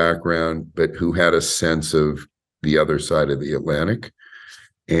my background, but who had a sense of the other side of the Atlantic.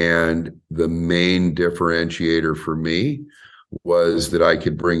 And the main differentiator for me was that I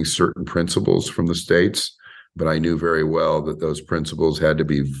could bring certain principles from the States, but I knew very well that those principles had to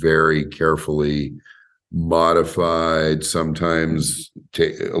be very carefully modified, sometimes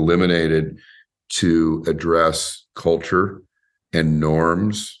eliminated, to address culture and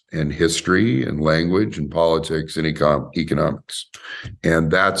norms and history and language and politics and economics.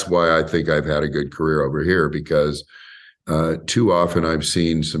 And that's why I think I've had a good career over here, because too often I've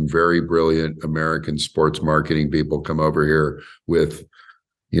seen some very brilliant American sports marketing people come over here with,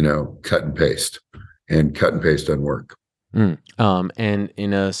 cut and paste doesn't work. And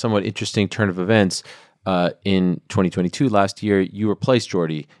in a somewhat interesting turn of events, in 2022, last year, you replaced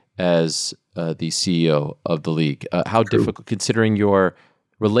Jordi as the CEO of the league. How difficult, considering your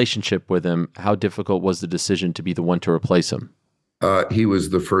relationship with him, how difficult was the decision to be the one to replace him? He was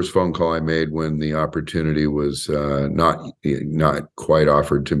the first phone call I made when the opportunity was not quite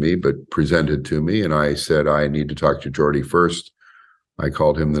offered to me, but presented to me. And I said, I need to talk to Jordi first. I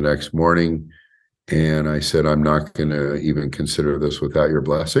called him the next morning and I said, I'm not going to even consider this without your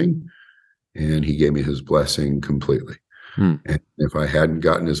blessing. And he gave me his blessing completely. And if I hadn't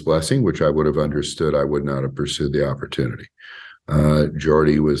gotten his blessing, which I would have understood, I would not have pursued the opportunity.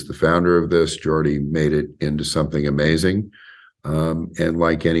 Jordi was the founder of this. Jordi made it into something amazing. And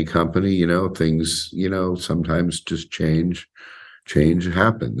like any company, things, sometimes just change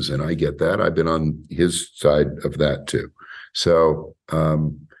happens. And I get that. I've been on his side of that too. So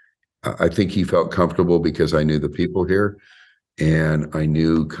I think he felt comfortable because I knew the people here. And I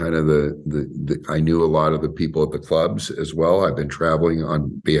knew kind of I knew a lot of the people at the clubs as well. I've been traveling on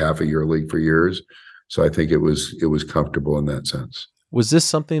behalf of Euroleague for years. So I think it was comfortable in that sense. Was this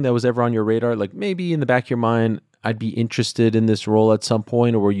something that was ever on your radar? Like maybe in the back of your mind, I'd be interested in this role at some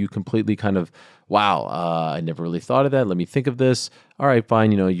point, or were you completely kind of, wow, I never really thought of that. Let me think of this. All right,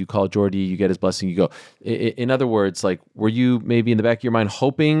 fine. You call Jordi, you get his blessing, you go. In other words, like, were you maybe in the back of your mind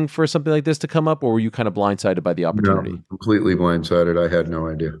hoping for something like this to come up, or were you kind of blindsided by the opportunity? No, completely blindsided. I had no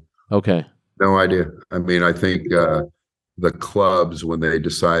idea. Okay. No idea. I mean, I think the clubs, when they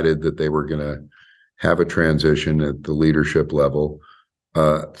decided that they were going to have a transition at the leadership level,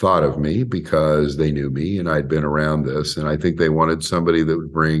 thought of me because they knew me and I'd been around this. And I think they wanted somebody that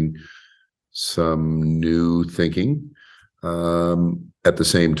would bring some new thinking at the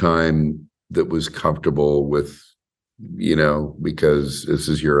same time that was comfortable with, because this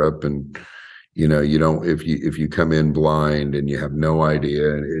is Europe and, you don't, if you come in blind and you have no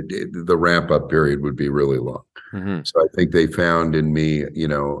idea, the ramp up period would be really long. So I think they found in me,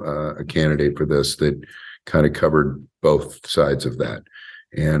 a candidate for this that kind of covered both sides of that.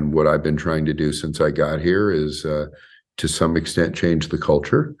 And what I've been trying to do since I got here is to some extent change the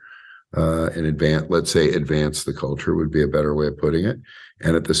culture and advance the culture would be a better way of putting it.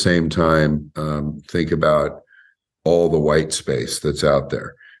 And at the same time, think about all the white space that's out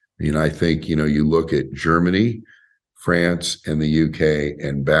there. I mean, I think, you look at Germany, France, and the UK,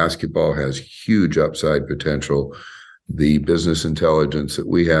 and basketball has huge upside potential. The business intelligence that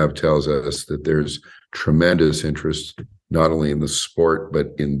we have tells us that there's tremendous interest, not only in the sport, but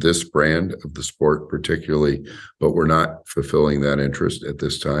in this brand of the sport particularly, but we're not fulfilling that interest at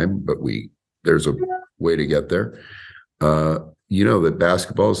this time, but there's a way to get there. you know that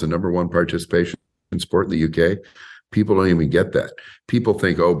basketball is the number one participation sport in the UK? People don't even get that. People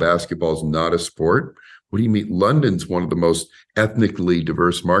think, oh, basketball is not a sport. What do you mean? London's one of the most ethnically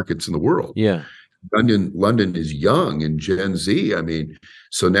diverse markets in the world. Yeah. London is young and Gen Z. I mean,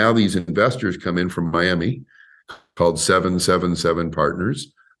 so now these investors come in from Miami called 777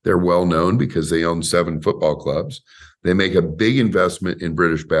 Partners. They're well known because they own 7 football clubs. They make a big investment in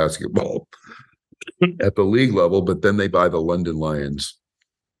British basketball at the league level, but then they buy the London Lions.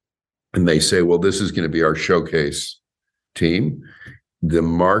 And they say, well, this is going to be our showcase team. The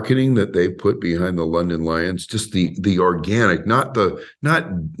marketing that they put behind the London Lions, just the organic,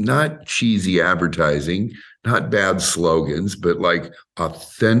 not cheesy advertising, not bad slogans, but like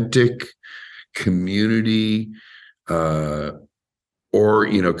authentic community, or,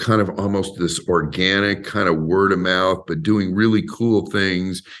 you know, kind of almost this organic kind of word of mouth, but doing really cool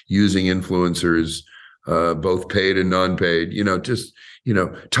things using influencers, both paid and non-paid, you know, just, you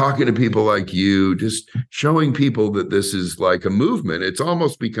know, talking to people like you, just showing people that this is like a movement. It's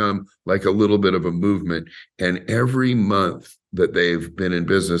almost become like a little bit of a movement. And every month that they've been in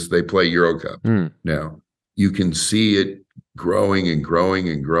business, they play Euro Cup. Now. You can see it growing and growing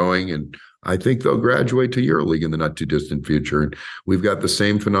and growing. And I think they'll graduate to EuroLeague in the not too distant future. And we've got the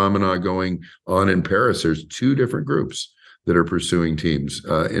same phenomena going on in Paris. There's 2 different groups that are pursuing teams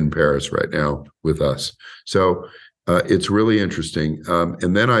in Paris right now with us. So it's really interesting.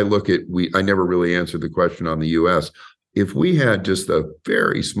 And then I look at, I never really answered the question on the US. If we had just a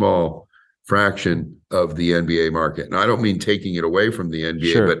very small fraction of the NBA market, and I don't mean taking it away from the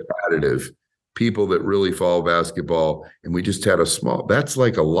NBA, Sure. but additive, people that really follow basketball, and we just had a small, that's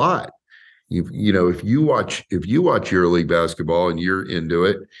like a lot. You know, if you watch EuroLeague basketball and you're into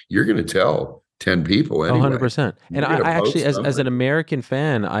it, you're going to tell 10 people anyway. 100%. And I actually, as an American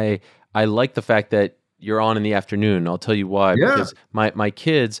fan, I like the fact that you're on in the afternoon. I'll tell you why. Yeah. Because my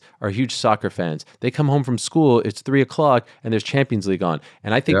kids are huge soccer fans. They come home from school, it's 3:00, and there's Champions League on.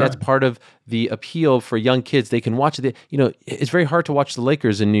 And I think that's part of the appeal for young kids. They can watch it. You know, it's very hard to watch the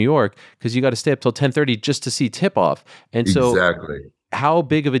Lakers in New York because you got to stay up till 10:30 just to see tip-off. And so how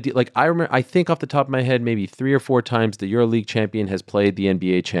big of a deal? Like, I think off the top of my head, maybe 3 or 4 times the EuroLeague champion has played the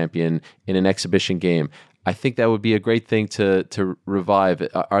NBA champion in an exhibition game. I think that would be a great thing to revive.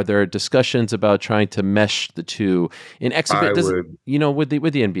 Are there discussions about trying to mesh the two in exhibition? You know, with the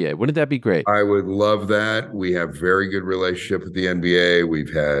NBA, wouldn't that be great? I would love that. We have very good relationship with the NBA.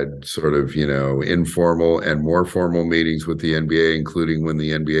 We've had sort of, you know, informal and more formal meetings with the NBA, including when the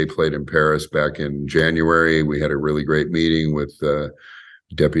NBA played in Paris back in January. We had a really great meeting with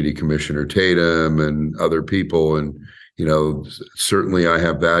Deputy Commissioner Tatum and other people. And, you know, certainly I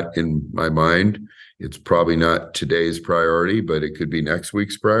have that in my mind. It's probably not today's priority, but it could be next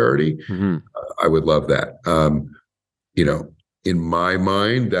week's priority. I would love that. You know, in my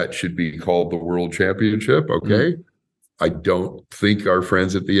mind, that should be called the World Championship. Okay. I don't think our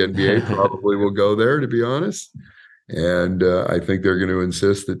friends at the NBA probably will go there, to be honest. And I think they're going to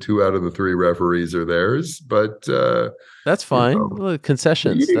insist that 2 out of the 3 referees are theirs. But that's fine. You know,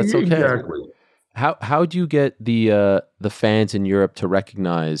 concessions. That's okay. Exactly. How do you get the fans in Europe to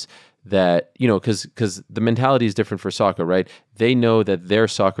recognize that, you know, because the mentality is different for soccer, right? They know that their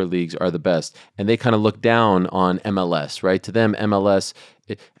soccer leagues are the best, and they kind of look down on MLS, right? To them, MLS,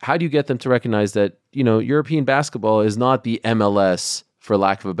 how do you get them to recognize that, you know, European basketball is not the MLS, for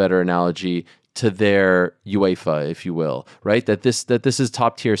lack of a better analogy, to their UEFA, if you will, right? That this is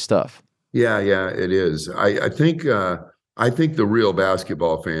top tier stuff. Yeah, it is. I think the real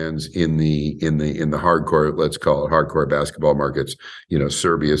basketball fans in the hardcore, let's call it hardcore basketball markets, you know,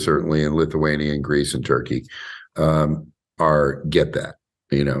 Serbia certainly, and Lithuania and Greece and Turkey, get that,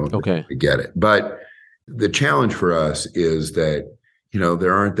 you know, get it. But the challenge for us is that, you know,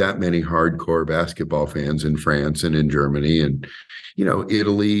 there aren't that many hardcore basketball fans in France and in Germany, and, you know,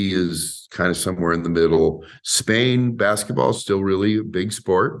 Italy is kind of somewhere in the middle. Spain, basketball is still really a big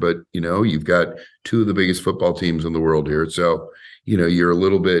sport, but, you know, you've got 2 of the biggest football teams in the world here. So, you know, you're a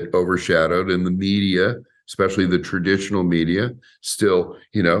little bit overshadowed in the media, especially the traditional media, still,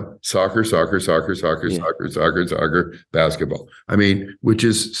 you know, soccer, basketball. I mean, which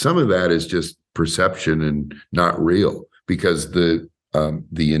is, some of that is just perception and not real, because the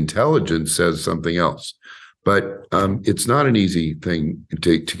intelligence says something else. But it's not an easy thing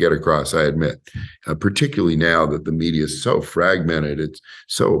to get across, I admit, particularly now that the media is so fragmented. It's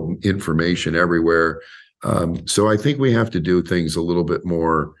so information everywhere. So I think we have to do things a little bit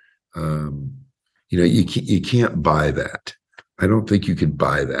more, you know, you can't buy that. I don't think you could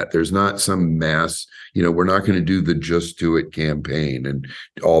buy that. There's not some mass, we're not going to do the Just Do It campaign. And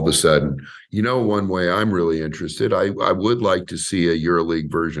all of a sudden, one way I'm really interested, I would like to see a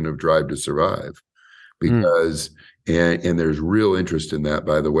EuroLeague version of Drive to Survive because, and there's real interest in that,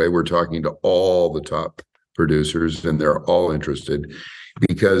 by the way. We're talking to all the top producers and they're all interested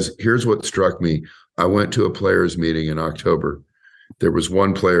because here's what struck me. I went to a players meeting in October. There was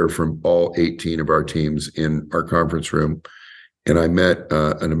one player from all 18 of our teams in our conference room. And I met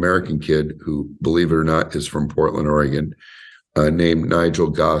an American kid who, believe it or not, is from Portland, Oregon, named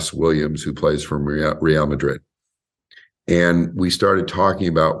Nigel Goss Williams, who plays for Real Madrid. And we started talking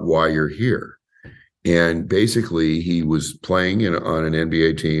about why you're here. And basically, he was playing on an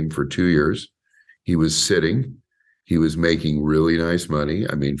NBA team for 2 years. He was sitting. He was making really nice money.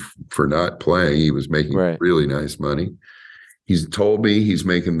 I mean, for not playing, he was making really nice money. He's told me he's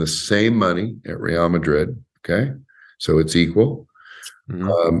making the same money at Real Madrid. Okay. So it's equal.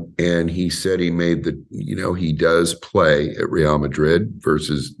 And he said he made he does play at Real Madrid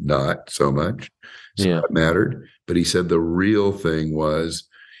versus not so much. So that mattered. But he said the real thing was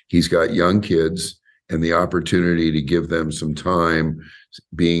he's got young kids and the opportunity to give them some time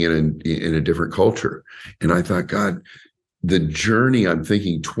being in a different culture. And I thought, God, the journey, I'm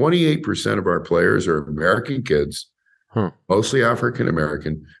thinking 28% of our players are American kids, mostly African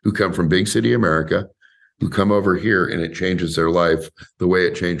American, who come from big city America, who come over here and it changes their life the way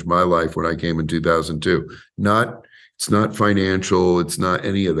it changed my life when I came in 2002. It's not financial. It's not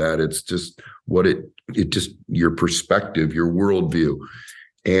any of that. It's just your perspective, your worldview.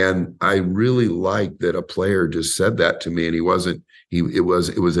 And I really like that a player just said that to me and it was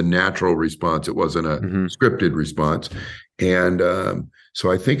a natural response. It wasn't a scripted response. And so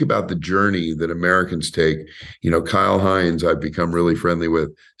I think about the journey that Americans take. Kyle Hines, I've become really friendly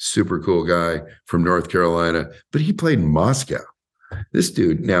with, super cool guy from North Carolina, but he played in Moscow. This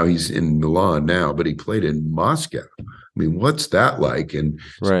dude, now he's in Milan now, but he played in Moscow. I mean, what's that like? And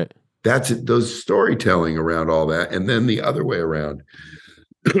that's it, those storytelling around all that. And then the other way around,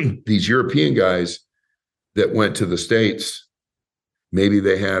 these European guys that went to the States, maybe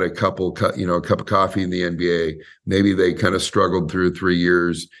they had a cup of coffee in the NBA. Maybe they kind of struggled through 3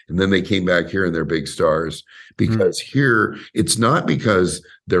 years and then they came back here and they're big stars because here it's not because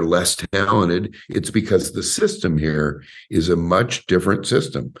they're less talented. It's because the system here is a much different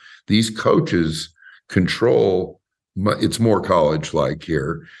system. These coaches control, it's more college-like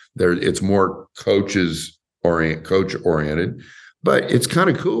here. It's more coach oriented, but it's kind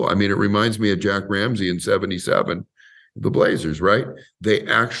of cool. I mean, it reminds me of Jack Ramsey in '77. The Blazers, right? They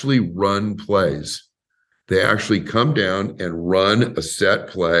actually run plays. They actually come down and run a set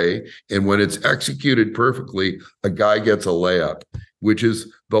play. And when it's executed perfectly, a guy gets a layup, which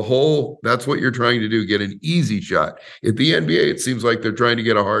is that's what you're trying to do, get an easy shot. At the NBA, it seems like they're trying to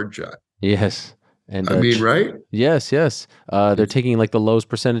get a hard shot. Yes. And right? Yes. They're taking like the lowest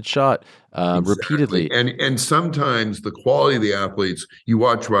percentage shot repeatedly. And sometimes the quality of the athletes, you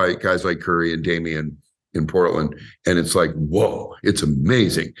watch guys like Curry and Damian in Portland, and it's like, whoa, it's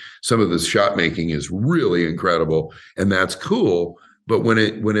amazing. Some of the shot making is really incredible, and that's cool. But when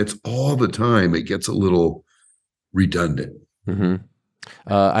it's all the time, it gets a little redundant.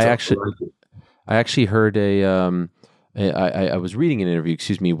 I actually heard I was reading an interview,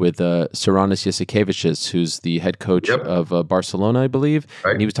 with Saranis Jasikevičius, who's the head coach of Barcelona, I believe,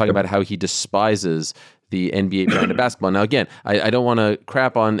 and he was talking about how he despises the NBA brand of basketball. Now, again, I don't want to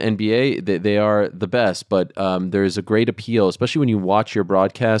crap on NBA. They are the best, but there's a great appeal, especially when you watch your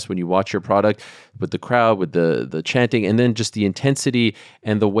broadcast, when you watch your product with the crowd, with the chanting, and then just the intensity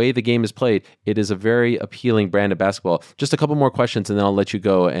and the way the game is played. It is a very appealing brand of basketball. Just a couple more questions, and then I'll let you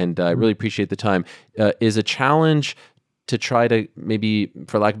go, and I really appreciate the time. Is a challenge to try to maybe,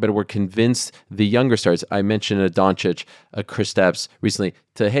 for lack of a better word, convince the younger stars. I mentioned a Doncic, a Kristaps recently,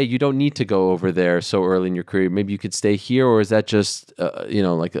 hey, you don't need to go over there so early in your career. Maybe you could stay here, or is that just,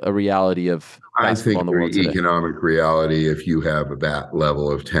 like a reality of basketball in the world today? I think economic reality, if you have that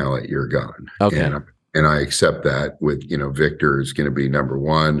level of talent, you're gone. Okay. And I accept that with, Victor is going to be number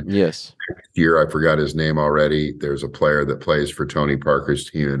one. Yes. Next year, I forgot his name already. There's a player that plays for Tony Parker's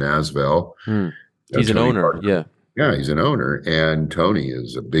team in Asvel. He's an owner. Parker. Yeah. Yeah, he's an owner, and Tony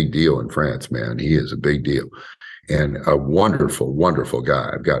is a big deal in France, man. He is a big deal and a wonderful, wonderful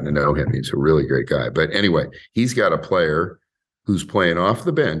guy. I've gotten to know him. He's a really great guy. But anyway, he's got a player who's playing off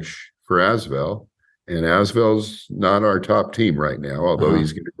the bench for Asvel, and Asvel's not our top team right now, although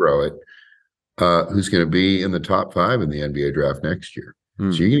he's going to grow it, who's going to be in the top 5 in the NBA draft next year. So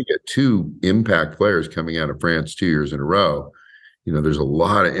you're going to get 2 impact players coming out of France 2 years in a row. There's a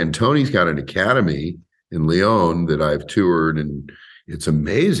lot and Tony's got an academy in Lyon that I've toured, and it's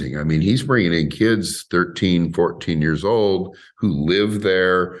amazing. I mean, he's bringing in kids 13, 14 years old who live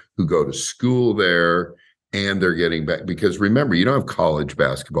there, who go to school there, and they're getting back. Because remember, you don't have college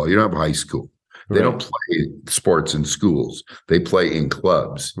basketball. You don't have high school. They Right. don't play sports in schools. They play in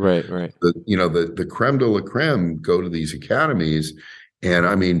clubs. Right. The creme de la creme go to these academies. And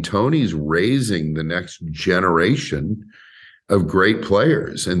I mean, Tony's raising the next generation of great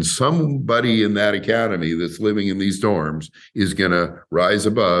players, and somebody in that academy that's living in these dorms is going to rise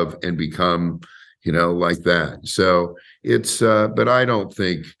above and become, like that. So it's, but I don't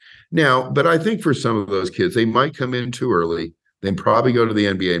think now, but I think for some of those kids, they might come in too early. They probably go to the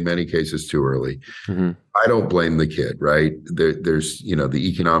NBA in many cases too early. Mm-hmm. I don't blame the kid, right? There's, the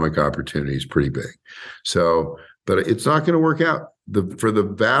economic opportunity is pretty big. So, but it's not going to work out. For the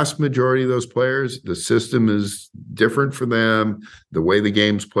vast majority of those players, the system is different for them. The way the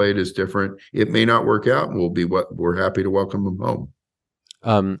game's played is different. It may not work out, and we're happy to welcome them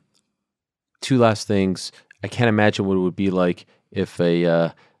home. Two last things. I can't imagine what it would be like if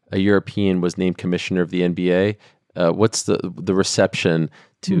a European was named commissioner of the NBA. What's the reception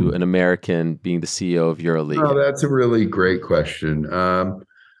to an American being the CEO of EuroLeague? Oh, that's a really great question.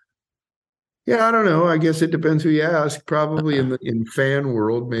 Yeah, I don't know. I guess it depends who you ask. Probably in fan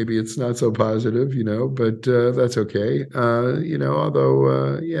world, maybe it's not so positive, but that's okay.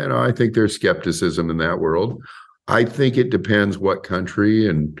 Although, I think there's skepticism in that world. I think it depends what country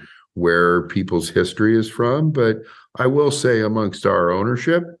and where people's history is from. But I will say amongst our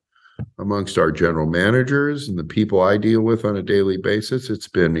ownership, amongst our general managers and the people I deal with on a daily basis, it's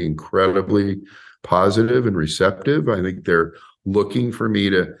been incredibly positive and receptive. I think they're looking for me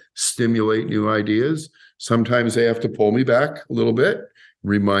to stimulate new ideas. Sometimes they have to pull me back a little bit,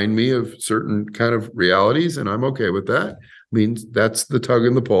 remind me of certain kind of realities, and I'm okay with that. Means that's the tug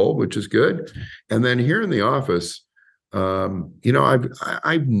and the pull, which is good. And then here in the office,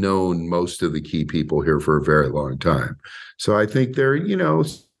 I've known most of the key people here for a very long time. So I think they're,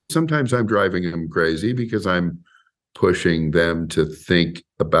 sometimes I'm driving them crazy because I'm pushing them to think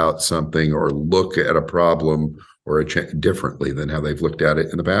about something or look at a problem or differently than how they've looked at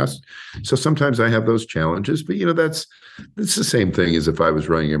it in the past. So sometimes I have those challenges, but that's the same thing as if I was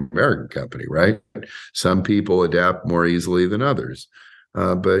running an American company, right? Some people adapt more easily than others.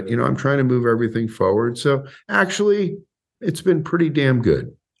 But I'm trying to move everything forward. So actually, it's been pretty damn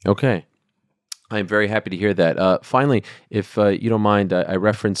good. Okay. I'm very happy to hear that. Finally, if you don't mind, I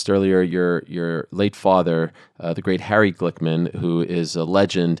referenced earlier your late father, the great Harry Glickman, who is a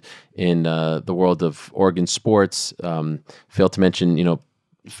legend in the world of Oregon sports. Failed to mention,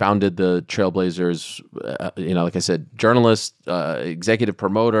 founded the Trailblazers. Like I said, journalist, executive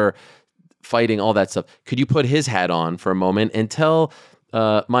promoter, fighting, all that stuff. Could you put his hat on for a moment and tell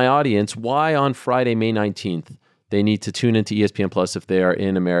my audience why on Friday, May 19th, they need to tune into ESPN Plus if they are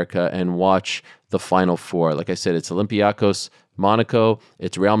in America and watch the Final Four? Like I said, it's Olympiacos, Monaco,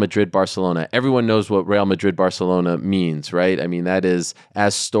 it's Real Madrid, Barcelona. Everyone knows what Real Madrid, Barcelona means, right? I mean, that is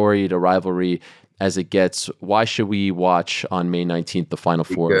as storied a rivalry as it gets. Why should we watch on May 19th the Final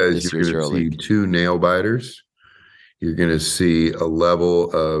Four of this year's EuroLeague? You're going to see two nail biters. You're going to see a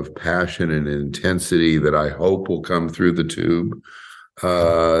level of passion and intensity that I hope will come through the tube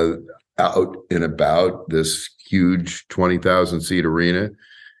out and about this huge 20,000 seat arena.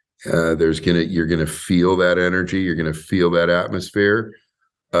 You're going to feel that energy. You're going to feel that atmosphere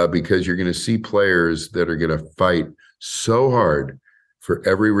because you're going to see players that are going to fight so hard for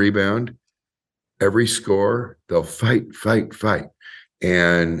every rebound, every score. They'll fight.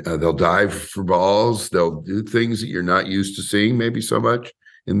 And they'll dive for balls. They'll do things that you're not used to seeing maybe so much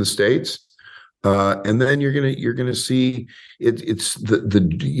in the States. And then you're gonna see it's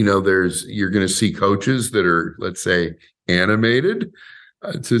you're gonna see coaches that are, let's say, animated,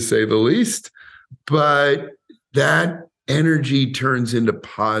 to say the least, but that energy turns into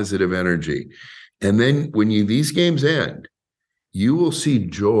positive energy. And then when these games end, you will see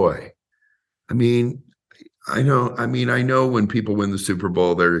joy. I know when people win the Super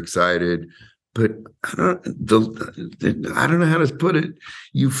Bowl, they're excited. But I don't know how to put it.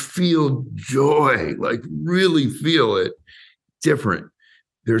 You feel joy, like really feel it different.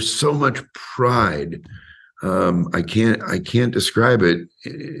 There's so much pride. I can't describe it.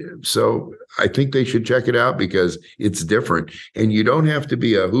 So I think they should check it out because it's different. And you don't have to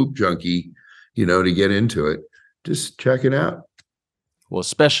be a hoop junkie, to get into it. Just check it out. Well,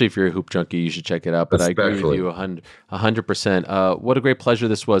 especially if you're a hoop junkie, you should check it out. But I agree with you 100%. What a great pleasure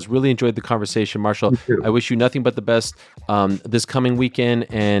this was. Really enjoyed the conversation, Marshall. I wish you nothing but the best this coming weekend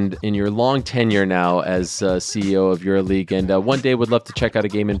and in your long tenure now as CEO of Euroleague. And one day would love to check out a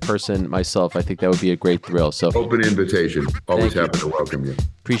game in person myself. I think that would be a great thrill. So open invitation. Always happy to welcome you.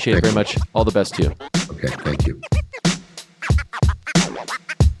 Appreciate it very much. All the best to you. Okay, thank you.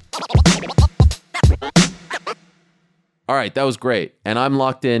 All right, that was great. And I'm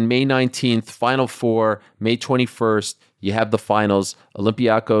locked in May 19th, Final Four, May 21st. You have the finals,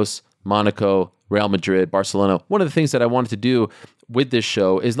 Olympiacos, Monaco, Real Madrid, Barcelona. One of the things that I wanted to do with this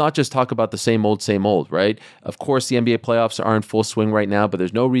show is not just talk about the same old, right? Of course, the NBA playoffs are in full swing right now, but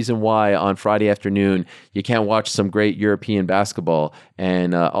there's no reason why on Friday afternoon you can't watch some great European basketball,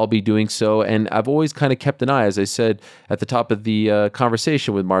 and I'll be doing so. And I've always kind of kept an eye, as I said at the top of the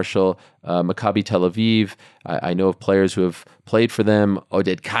conversation with Marshall, Maccabi Tel Aviv. I know of players who have played for them,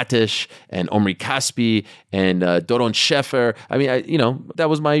 Oded Katish and Omri Caspi and Doron Shefer. I mean, that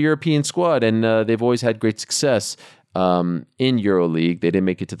was my European squad, and they've always had great success in Euroleague. They didn't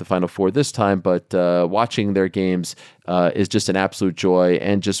make it to the Final Four this time, but watching their games is just an absolute joy.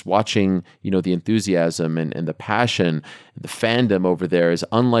 And just watching, the enthusiasm and the passion, the fandom over there is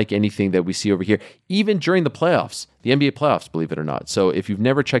unlike anything that we see over here, even during the playoffs, the NBA playoffs, believe it or not. So if you've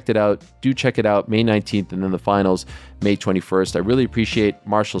never checked it out, do check it out, May 19th, and then the finals, May 21st. I really appreciate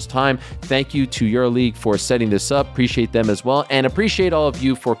Marshall's time. Thank you to Euroleague for setting this up. Appreciate them as well. And appreciate all of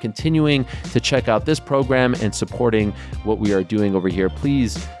you for continuing to check out this program and supporting what we are doing over here.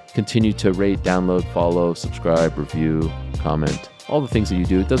 Please continue to rate, download, follow, subscribe, review, comment, all the things that you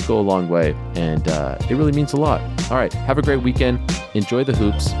do. It does go a long way, and it really means a lot. All right, have a great weekend. Enjoy the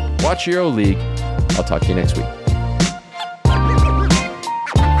hoops. Watch Euroleague. I'll talk to you next week.